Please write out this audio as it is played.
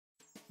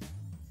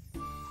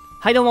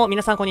はいどうも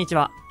皆さんこんにち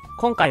は。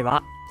今回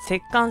は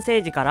摂関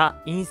政治か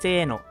ら院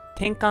政への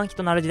転換期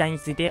となる時代に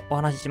ついてお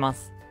話ししま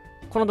す。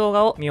この動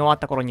画を見終わっ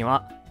た頃に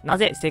は、な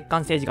ぜ摂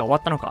関政治が終わ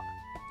ったのか、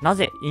な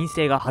ぜ院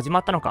政が始ま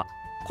ったのか、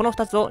この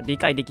2つを理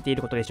解できてい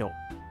ることでしょう。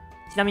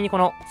ちなみにこ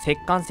の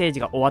摂関政治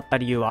が終わった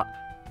理由は、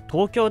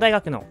東京大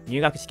学の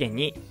入学試験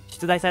に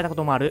出題されたこ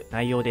ともある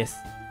内容です。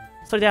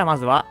それではま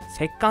ずは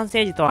摂関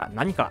政治とは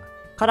何か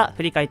から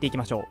振り返っていき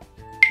ましょ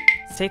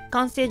う。摂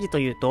関政治と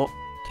いうと、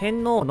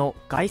天皇の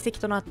外戚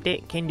となっ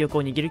て権力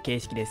を握る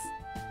形式です。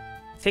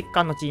摂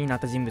関の地位になっ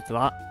た人物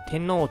は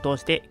天皇を通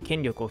して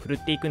権力を振る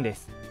っていくんで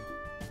す。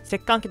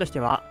摂関家として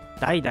は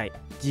代々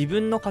自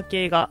分の家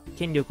系が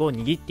権力を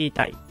握ってい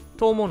たい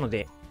と思うの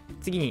で、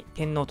次に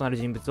天皇となる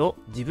人物を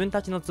自分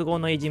たちの都合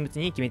のいい人物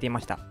に決めていま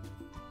した。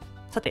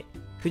さて、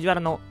藤原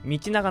道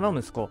長の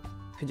息子、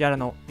藤原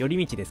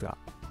頼通ですが、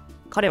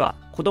彼は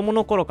子供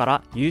の頃か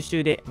ら優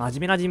秀で真面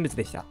目な人物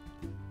でした。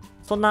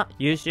そんな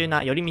優秀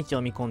な頼通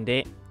を見込ん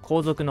で、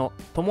皇族の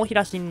後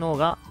平親王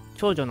が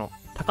長女の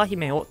貴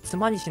姫を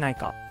妻にしない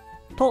か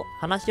と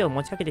話を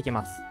持ちかけてき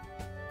ます。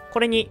こ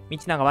れに道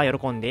長は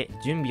喜んで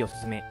準備を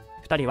進め、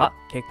2人は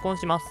結婚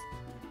します。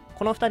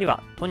この2人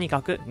はとに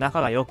かく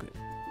仲が良く、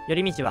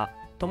頼通は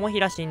後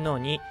平親王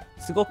に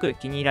すごく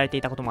気に入られて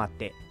いたこともあっ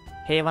て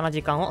平和な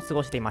時間を過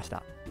ごしていまし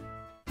た。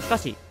しか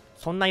し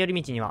そんな頼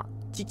通には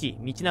父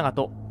道長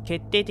と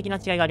決定的な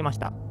違いがありまし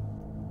た。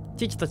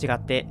父と違っ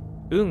て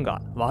運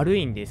が悪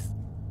いんです。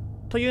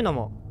というの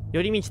も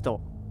頼通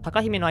と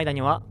貴姫の間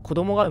には子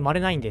供が生まれ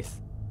ないんで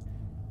す。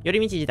頼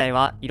通自体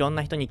はいろん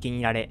な人に気に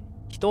入られ、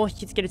人を引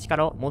きつける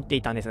力を持って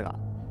いたんですが、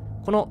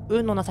この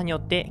運のなさによ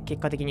って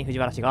結果的に藤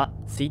原氏が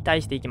衰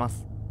退していきま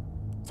す。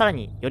さら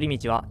に頼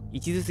通は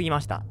一途すぎま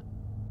した。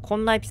こ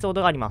んなエピソード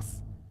がありま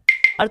す。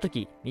ある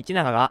時、道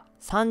長が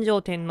三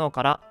条天皇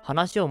から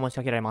話を持ち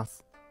かけられま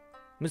す。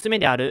娘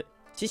である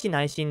獅子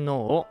内親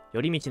王を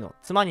頼通の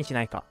妻にし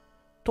ないか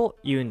と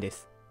言うんで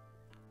す。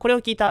これ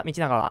を聞いた道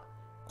長は、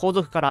皇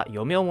族から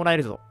嫁をもらえ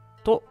るぞ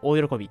と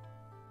大喜び、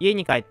家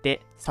に帰って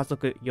早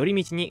速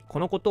頼通にこ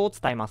のことを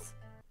伝えます。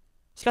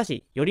しか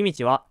し頼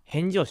通は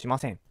返事をしま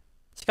せん。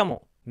しか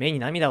も目に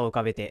涙を浮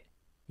かべて、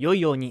良い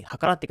ように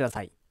計らってくだ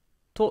さい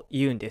と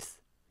言うんです。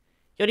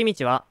頼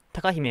通は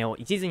貴姫を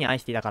一途に愛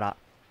していたから、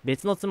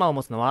別の妻を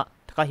持つのは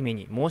貴姫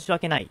に申し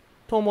訳ない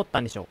と思っ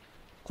たんでしょう。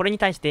これに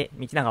対して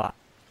道長は、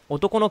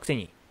男のくせ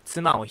に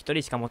妻を一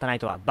人しか持たない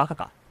とはバカ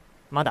か、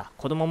まだ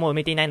子供も産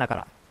めていないんだか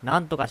ら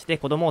何とかして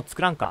子供を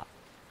作らんか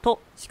と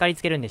叱り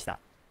つけるんでした。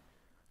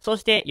そ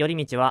して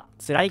頼通は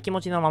辛い気持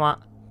ちのまま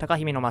貴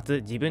姫の待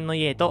つ自分の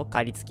家へと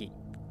帰り着き、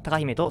貴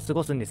姫と過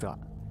ごすんですが、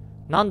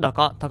なんだ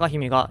か貴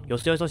姫がよ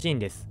そよそしいん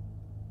です。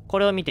こ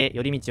れを見て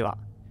頼通は、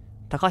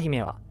貴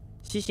姫は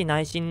獅子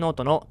内親王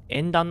との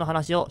縁談の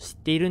話を知っ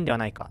ているんでは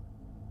ないか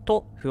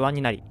と不安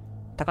になり、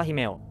貴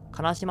姫を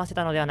悲しませ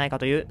たのではないか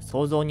という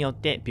想像によっ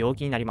て病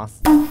気になりま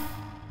す。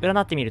占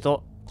ってみる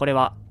と、これ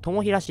は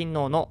後平親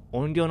王の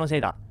怨霊のせ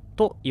いだ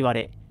と言わ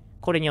れ、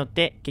これによっ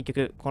て結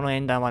局この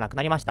縁談はなく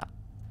なりました。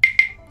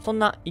そん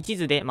な一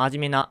途で真面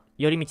目な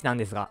頼通なん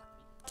ですが、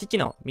父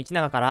の道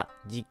長から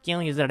実権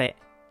を譲られ、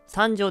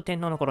三条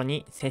天皇の頃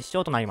に摂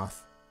政となりま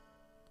す。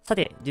さ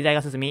て時代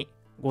が進み、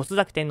後三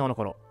条天皇の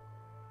頃、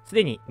す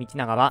でに道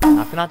長は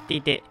亡くなって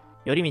いて、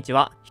頼通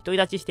は独り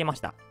立ちしていまし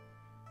た。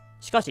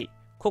しかし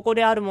ここ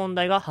である問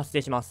題が発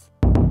生します。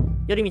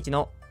頼通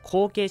の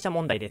後継者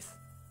問題です。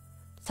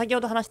先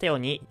ほど話したよう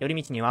に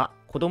頼通には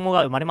子供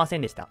が生まれませ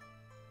んでした。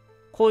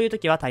こういう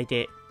時は大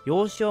抵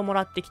養子をも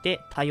らってきて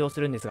対応す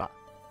るんですが、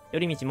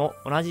頼通も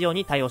同じよう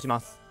に対応しま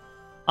す。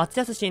敦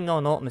康親王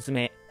の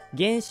娘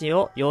元氏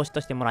を養子と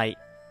してもらい、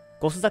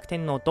後三条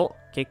天皇と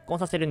結婚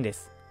させるんで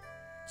す。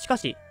しか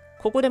し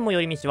ここでも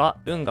頼通は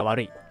運が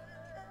悪い。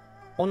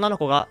女の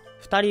子が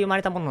2人生ま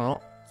れたもの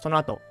の、その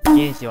後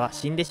元氏は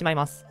死んでしまい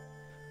ます。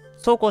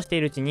そうこうして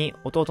いるうちに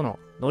弟の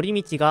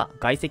頼通が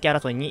外戚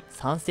争いに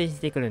参戦し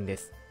てくるんで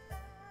す。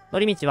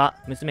頼通は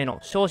娘の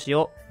彰子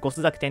を後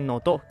三条天皇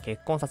と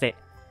結婚させ、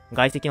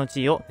外戚の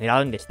地位を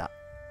狙うんでした。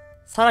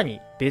さらに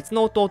別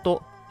の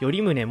弟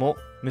頼宗も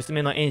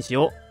娘の延氏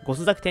を後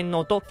三条天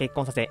皇と結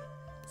婚させ、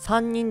3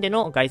人で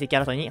の外戚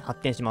争いに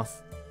発展しま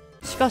す。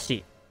しか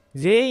し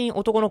全員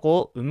男の子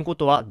を産むこ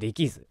とはで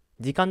きず、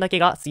時間だけ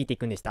が過ぎてい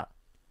くんでした。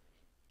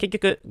結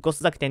局後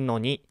三条天皇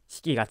に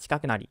死期が近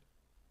くなり、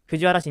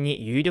藤原氏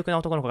に有力な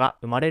男の子が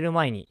生まれる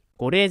前に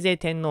後冷勢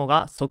天皇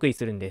が即位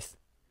するんです。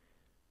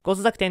後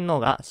三条天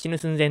皇が死ぬ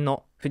寸前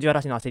の藤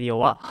原氏の焦りよう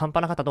は半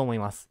端なかったと思い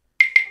ます。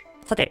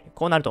さて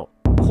こうなると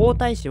皇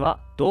太子は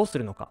どうす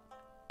るのか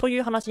とい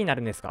う話にな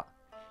るんですが、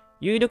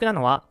有力な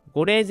のは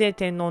後冷勢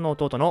天皇の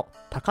弟の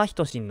貴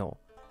仁親王。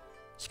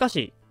しか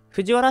し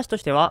藤原氏と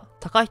しては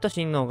貴仁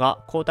親王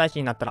が皇太子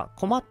になったら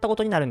困ったこ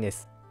とになるんで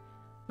す。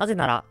なぜ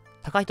なら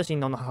貴仁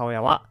親王の母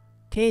親は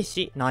定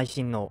子内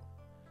親王、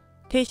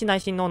定子内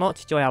親王の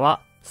父親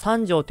は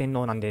三条天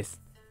皇なんで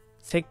す。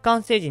摂関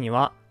政治に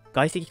は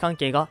外戚関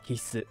係が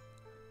必須。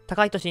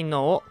貴仁親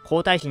王を皇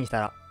太子にした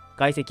ら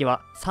外戚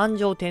は三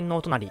条天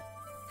皇となり、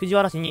藤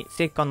原氏に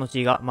摂関の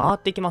地位が回っ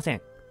てきませ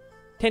ん。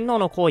天皇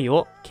の行為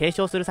を継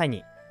承する際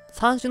に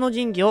三種の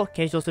神器を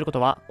継承するこ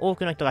とは多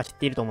くの人が知っ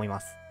ていると思いま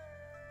す。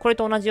これ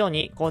と同じよう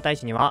に皇太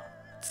子には、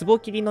壺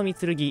切りの御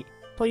剣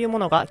というも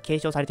のが継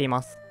承されてい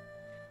ます。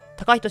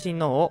高仁親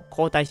王を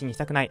皇太子にし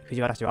たくない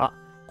藤原氏は、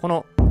こ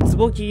の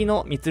壺切り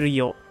の御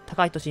剣を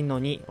高仁親王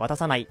に渡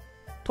さない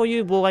とい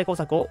う妨害工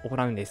作を行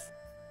うんです。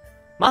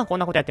まあこん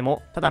なことやって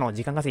もただの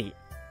時間稼ぎ。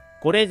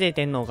後冷勢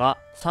天皇が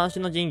三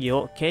種の神器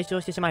を継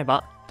承してしまえ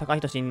ば、高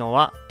仁親王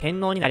は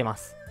天皇になりま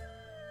す。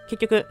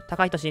結局、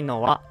高仁親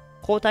王は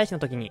皇太子の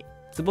時に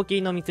壺切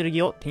りの御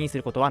剣を手にす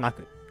ることはな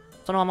く、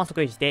そのまま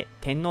即位して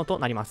天皇と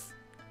なります。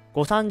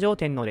後三条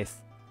天皇で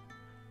す。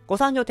後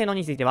三条天皇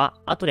については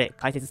後で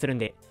解説するん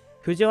で、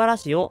藤原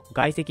氏を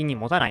外戚に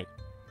持たない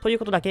という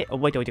ことだけ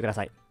覚えておいてくだ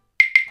さい。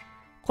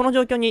この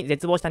状況に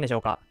絶望したんでしょ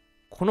うか。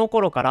この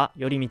頃から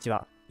頼道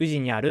は宇治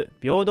にある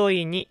平等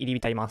院に入り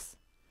浸ります。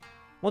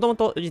もとも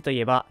と宇治とい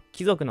えば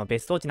貴族の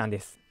別荘地なんで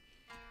す。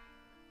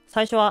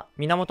最初は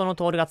源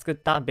頼が作っ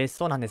た別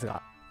荘なんです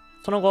が、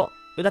その後、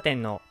宇田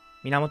天皇、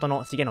源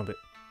重信、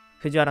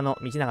藤原道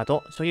長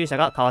と所有者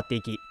が変わって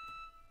いき、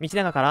道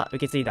長から受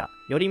け継いだ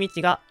頼道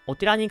がお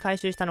寺に改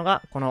修したの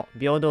がこの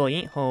平等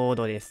院鳳凰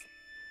堂です。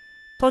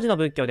当時の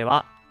仏教で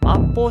は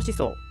末法思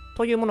想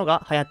というもの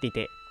が流行ってい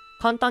て、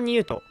簡単に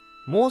言うと、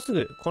もうす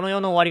ぐこの世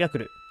の終わりが来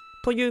る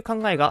という考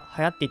えが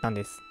流行っていたん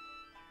です。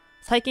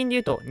最近で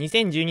言うと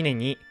2012年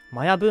に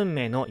マヤ文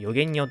明の予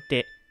言によっ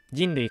て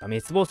人類が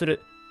滅亡す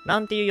るな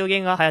んていう予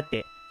言が流行っ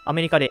て、ア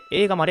メリカで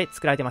映画まで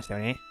作られてましたよ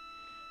ね。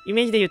イ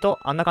メージで言うと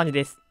あんな感じ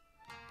です。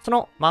そ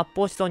の末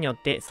法思想によ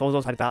って創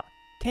造された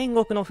天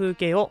国の風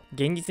景を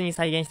現実に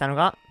再現したの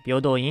が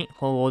平等院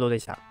鳳凰堂で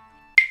した。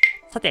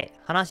さて、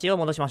話を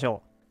戻しまし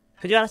ょ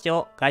う。藤原氏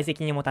を外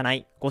戚に持たな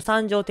い後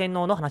三条天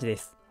皇の話で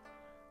す。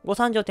後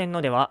三条天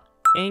皇では、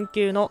延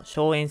久の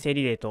荘園整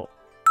理令と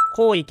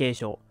皇位継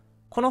承、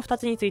この2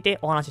つについて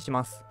お話しし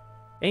ます。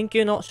延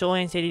久の荘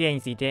園整理令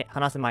について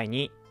話す前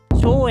に、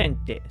荘園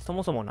ってそ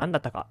もそも何だ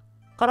ったか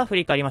から振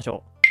り返りまし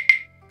ょう。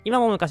今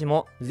も昔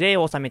も税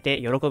を納めて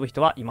喜ぶ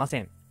人はいませ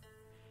ん。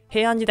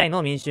平安時代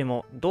の民衆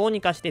もどう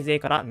にかして税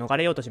から逃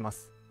れようとしま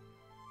す。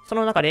そ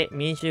の中で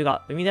民衆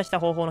が生み出した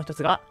方法の一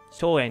つが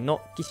荘園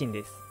の寄進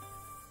です。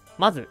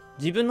まず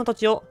自分の土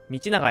地を道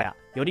長や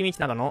頼道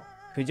などの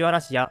藤原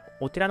氏や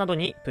お寺など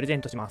にプレゼ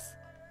ントします。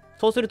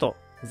そうすると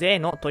税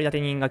の取り立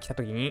て人が来た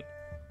時に、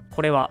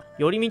これは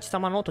頼道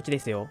様の土地で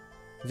すよ。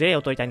税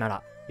を取りたいな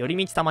ら頼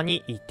道様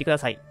に言ってくだ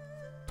さい。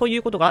とい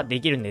うことがで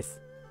きるんで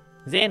す。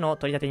税の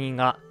取り立て人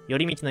が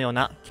頼道のよう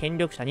な権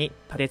力者に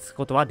立てつく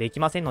ことはでき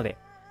ませんので、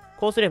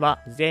こうすれば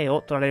税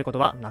を取られること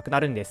はなくな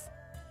るんです。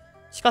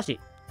しかし、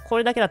こ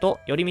れだけだと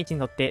頼道に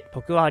とって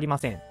得はありま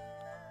せん。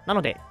な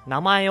ので、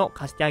名前を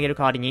貸してあげる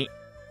代わりに、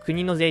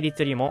国の税率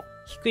よりも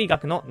低い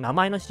額の名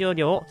前の使用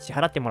料を支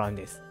払ってもらうん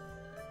です。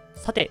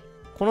さて、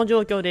この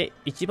状況で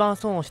一番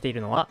損をしてい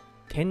るのは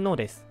天皇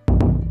です。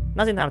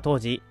なぜなら当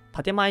時、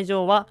建前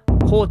上は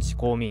公地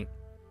公民。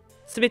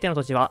すべての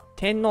土地は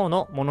天皇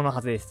のものの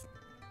はずです。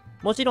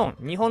もちろん、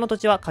日本の土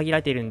地は限ら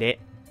れているんで、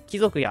貴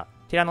族や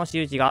寺の私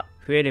有地が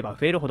増えれば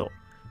増えるほど、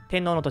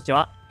天皇の土地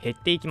は減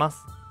っていきま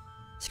す。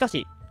しか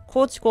し、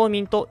公地公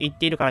民と言っ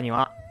ているからに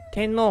は、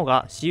天皇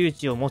が私有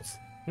地を持つ、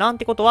なん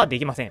てことはで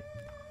きません。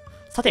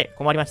さて、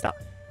困りました。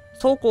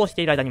そうこうし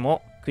ている間に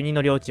も、国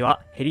の領地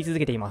は減り続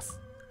けています。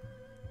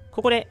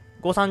ここで、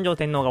後三条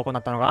天皇が行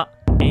ったのが、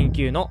延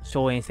久の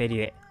荘園整理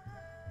令。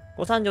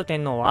後三条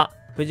天皇は、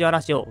藤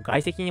原氏を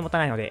外戚に持た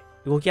ないので、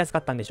動きやすか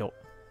ったんでしょう。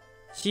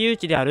私有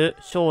地である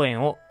荘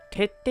園を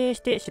徹底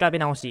して調べ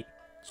直し、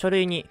書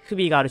類に不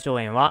備がある荘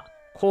園は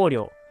公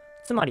領、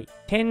つまり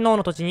天皇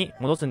の土地に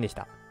戻すんでし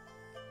た。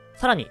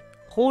さらに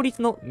法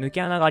律の抜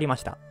け穴がありま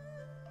した。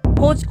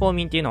公地公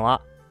民っていうの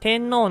は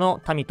天皇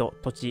の民と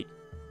土地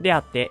であ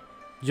って、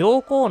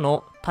上皇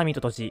の民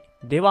と土地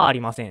ではあり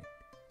ません。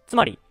つ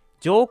まり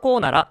上皇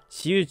なら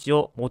私有地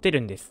を持て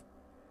るんです。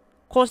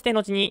こうして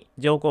後に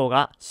上皇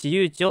が私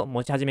有地を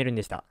持ち始めるん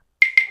でした。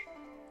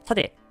さ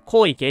て、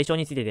皇位継承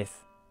についてで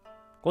す。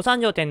後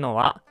三条天皇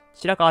は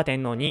白河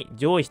天皇に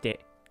上位し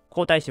て、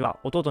皇太子は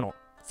弟の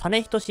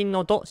実仁親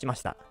王としま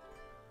した。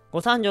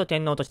後三条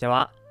天皇として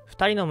は、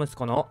2人の息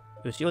子の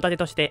後ろ盾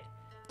として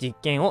実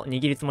権を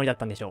握るつもりだっ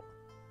たんでしょう。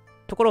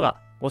ところが、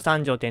後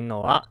三条天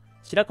皇は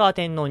白河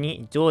天皇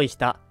に上位し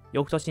た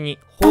翌年に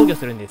崩御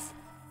するんです。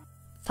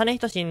実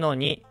仁親王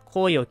に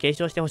皇位を継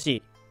承してほし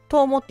い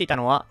と思っていた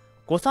のは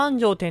後三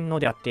条天皇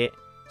であって、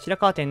白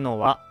河天皇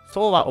は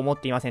そうは思っ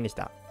ていませんでし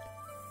た。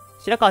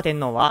白河天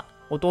皇は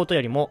弟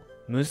よりも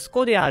息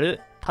子である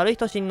垂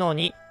仁親王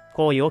に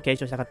皇位を継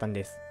承したかったん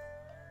です。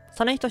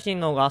実仁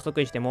親王が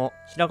即位しても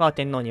白河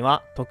天皇に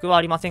は得は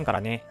ありませんか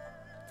らね。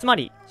つま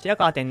り白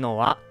河天皇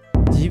は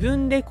自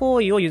分で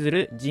皇位を譲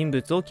る人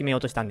物を決めよう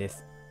としたんで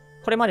す。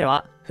これまで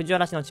は藤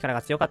原氏の力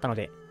が強かったの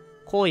で、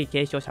皇位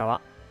継承者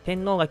は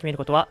天皇が決める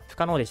ことは不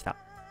可能でした。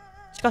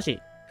しか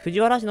し、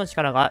藤原氏の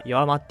力が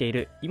弱まってい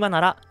る今な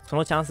らそ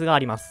のチャンスがあ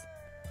ります。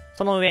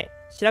その上、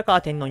白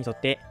河天皇にとっ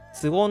て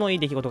都合のいい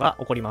出来事が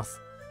起こりま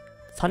す。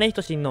実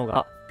仁親王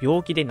が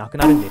病気で亡く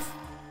なるんです。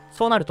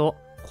そうなると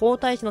皇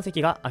太子の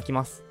席が空き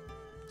ます。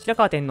白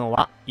河天皇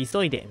は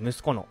急いで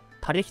息子の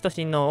頼人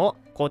親王を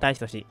皇太子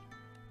とし、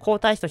皇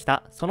太子とし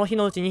たその日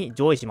のうちに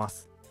上位しま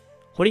す。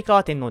堀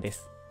川天皇で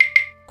す。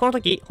この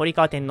時、堀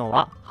川天皇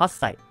は8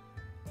歳。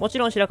もち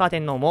ろん白河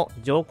天皇も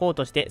上皇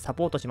としてサ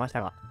ポートしまし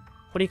たが、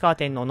堀川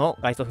天皇の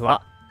外祖父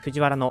は藤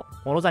原の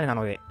諸実な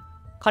ので、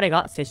彼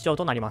が摂政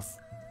となります。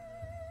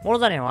諸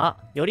実は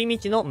頼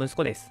通の息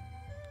子です。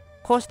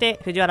こうして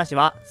藤原氏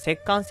は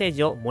摂関政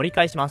治を盛り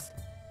返します。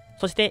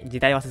そして時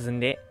代は進ん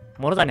で、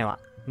諸実は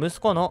息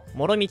子の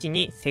諸道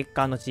に摂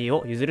関の地位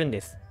を譲るん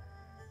です。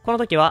この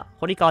時は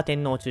堀川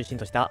天皇を中心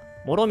とした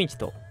諸道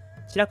と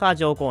白河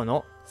上皇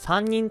の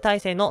3人体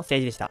制の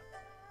政治でした。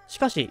し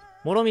かし、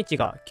諸道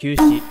が急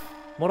死、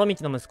諸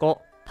道の息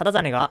子、忠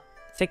実が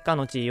摂関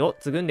の地位を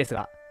継ぐんです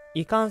が、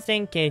いかんせ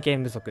ん経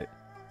験不足、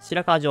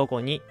白河上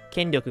皇に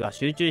権力が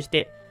集中し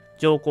て、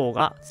上皇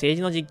が政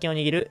治の実権を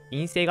握る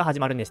院政が始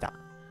まるんでした。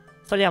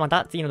それではま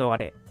た次の動画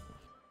で。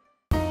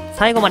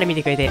最後まで見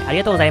てくれてあり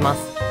がとうございま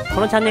す。こ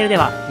のチャンネルで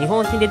は日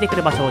本史に出てく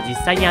る場所を実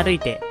際に歩い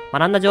て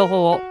学んだ情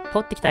報を撮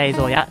ってきた映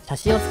像や写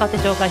真を使って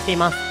紹介してい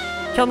ます。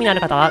興味のあ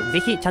る方はぜ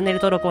ひチャンネル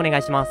登録をお願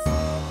いしま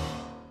す。